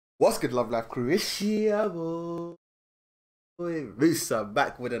What's good, Love Life crew? It's your boy MUSA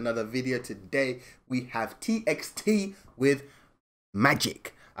back with another video. Today we have TXT with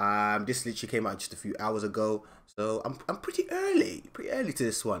Magic. This literally came out just a few hours ago, so I'm pretty early to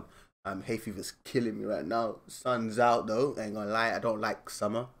this one. Hay fever's killing me right now. Sun's out though. Ain't gonna lie, I don't like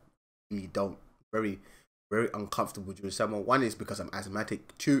summer. Really don't. Very uncomfortable during summer. One is because I'm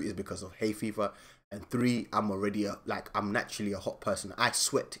asthmatic. Two is because of hay fever. And three, I'm already I'm naturally a hot person. I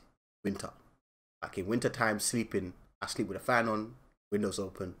sweat winter. Like in winter time, I sleep with a fan on, windows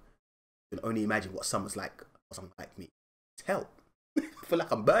open. You can only imagine what summer's like for someone like me. It's hell. I feel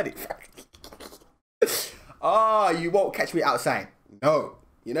like I'm burning. Oh, you won't catch me outside. No.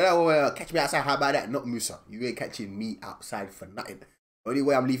 You know that catch me outside, how about that? Not MUSA. You ain't catching me outside for nothing. The only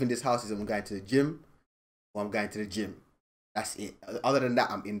way I'm leaving this house is I'm going to the gym or I'm going to the gym. That's it. Other than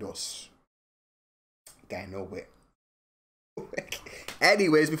that, I'm indoors. Going nowhere.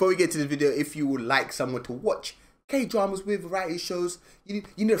 Anyways, before we get to this video, if you would like someone to watch K-dramas with, variety shows, you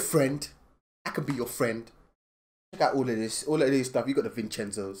need a friend. I could be your friend. Check out all of this stuff. You got the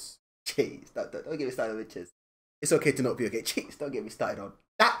Vincenzos. Jeez, don't get me started on Vincenzo. It's okay to not be okay. Jeez, don't get me started on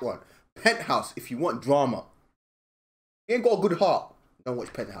that one. Penthouse, if you want drama. You ain't got a good heart, don't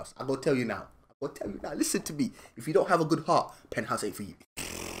watch Penthouse. I'm gonna tell you now. Listen to me. If you don't have a good heart, Penthouse ain't for you.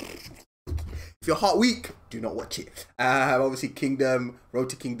 If your heart weak, do not watch it. Obviously Kingdom,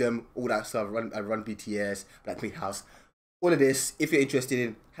 Road to Kingdom, all that stuff. Run BTS, Blackpink House, all of this. If you're interested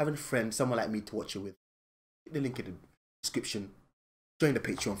in having a friend, someone like me to watch it with, hit the link in the description. Join the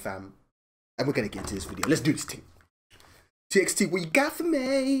Patreon fam, and we're gonna get into this video. Let's do this thing. TXT, what you got for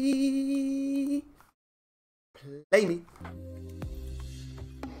me? Play me.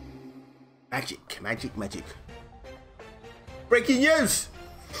 Magic. Breaking news.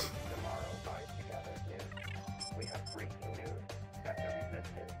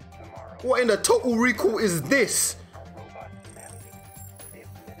 What in the total recall is this?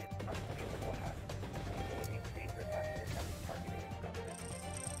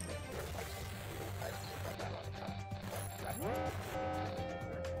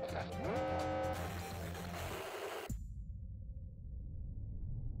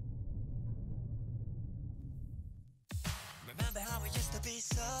 Remember how we used to be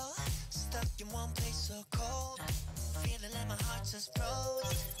so stuck in one place, so cold, feeling like my heart just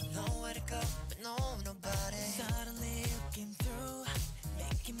froze. Nowhere to go, but nobody. Suddenly you came through,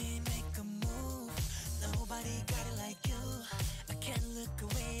 making me make a move. Nobody got it like you. I can't look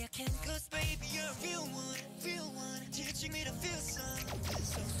away, I can't, cause baby you're a real one, teaching me to feel something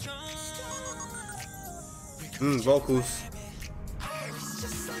so strong. Vocals. It's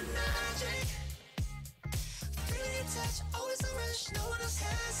just like magic. Feeling your touch, always a rush, no one else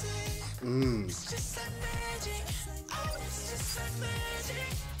has it. It's just like magic. Oh, it's just like magic.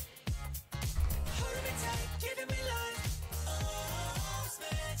 Holding me tight, giving me life. Oh, it's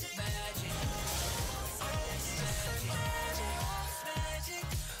magic. Oh, it's just like magic. Magic.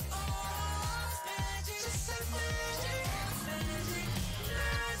 Oh, it's magic. Just like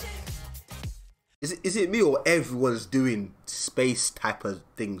magic. Is it me or everyone's doing space type of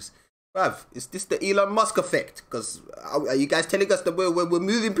things? Bruv, is this the Elon Musk effect? Because are you guys telling us that we're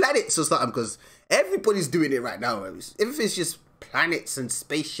moving planets or something? Because everybody's doing it right now. Everything's just planets and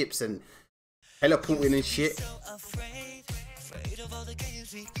spaceships and teleporting and shit. So afraid of all the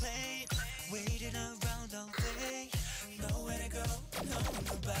games we played, waiting around all day, nowhere to go,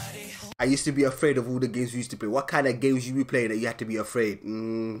 nobody. I used to be afraid of all the games we used to play. What kind of games you be playing that you had to be afraid?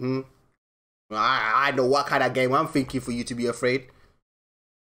 I know what kind of game I'm thinking for you to be afraid.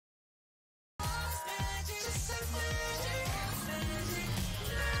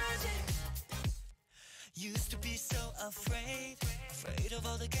 Used to be so afraid of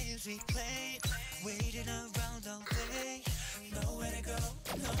all the games we played, waiting around all day, nowhere to go,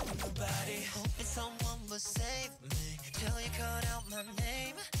 nobody. Hoping someone will save me, till you called out my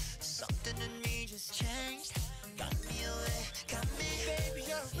name. Something in me just changed, got me away, got me. Baby,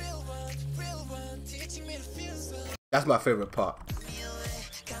 you're a real one, teaching me to feel so. That's my favorite part. Got me away,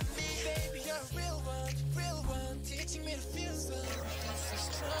 got me. Baby, you're a real one, teaching me to feel so. So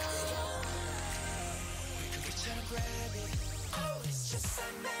strong. Reach out and grab it. Oh, it's just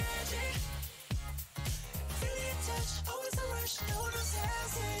like magic. Feeling your touch, always a rush, no one else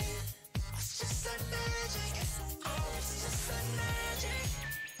has it. It's just like magic. Oh, it's just like magic.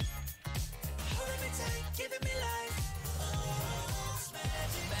 Holding me tight, giving me life. Oh, it's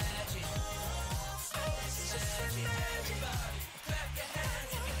magic. Oh, it's just like magic. Clap your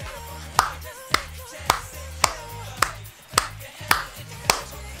hands if you know. Just take a chance and go. Clap your hands if you got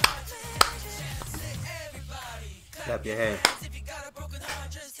a broken heart. Just take a chance and everybody. Clap your hands. If you got a broken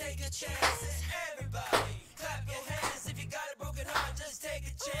heart, just take a chance. Everybody, clap your hands if you got a broken heart. Just take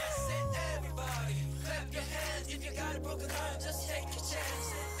a chance. Everybody, clap your hands if you got a broken heart. Just take a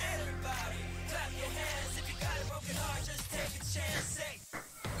chance. Everybody, clap your hands if you got a broken heart. Just take a chance.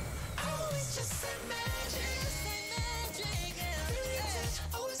 Oh, it's just like magic.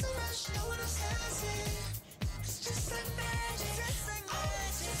 Always a rush, no one else has it. It's just like magic. Oh,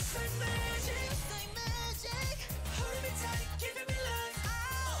 it's just like magic. Holding me tight, giving me life.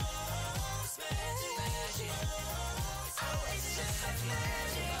 Oh, it's magic. Oh, it's just like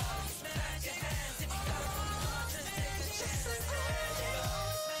magic. Clap your hands if you got a broken heart. Just take a chance.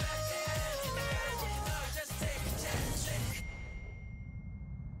 Just take a chance.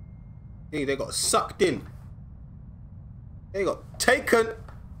 Hey, they got sucked in. They got taken.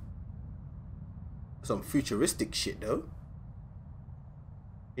 Some futuristic shit though.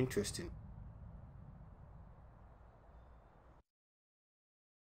 Interesting.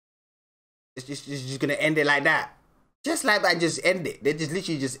 It's just gonna end it like that. Just like that, just end it. They just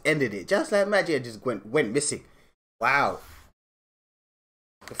literally just ended it. Just like magic, it just went missing. Wow.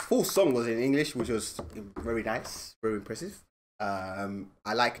 The full song was in English, which was very nice, very impressive.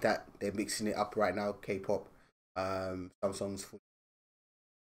 I like that they're mixing it up right now, K-pop. Some songs for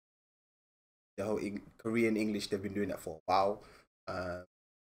the whole Korean English, they've been doing that for a while.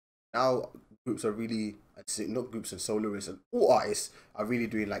 Now groups are really, not groups and soloists and all artists are really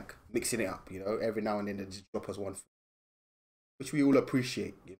doing like mixing it up, you know. Every now and then they just drop us one, which we all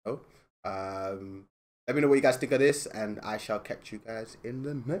appreciate, you know. Let me know what you guys think of this, and I shall catch you guys in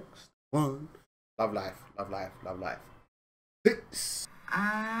the next one. Love life, love life, love life. Peace.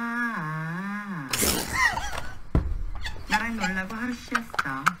 나랑 놀라고 하루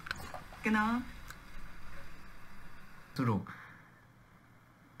쉬었어. 끊어. 스스로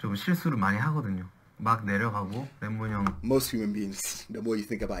좀 실수를 많이 하거든요. 막 내려가고 랩몬 형. Most human beings, the more you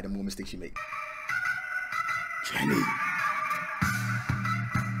think about it, the more mistakes you make. Jenny.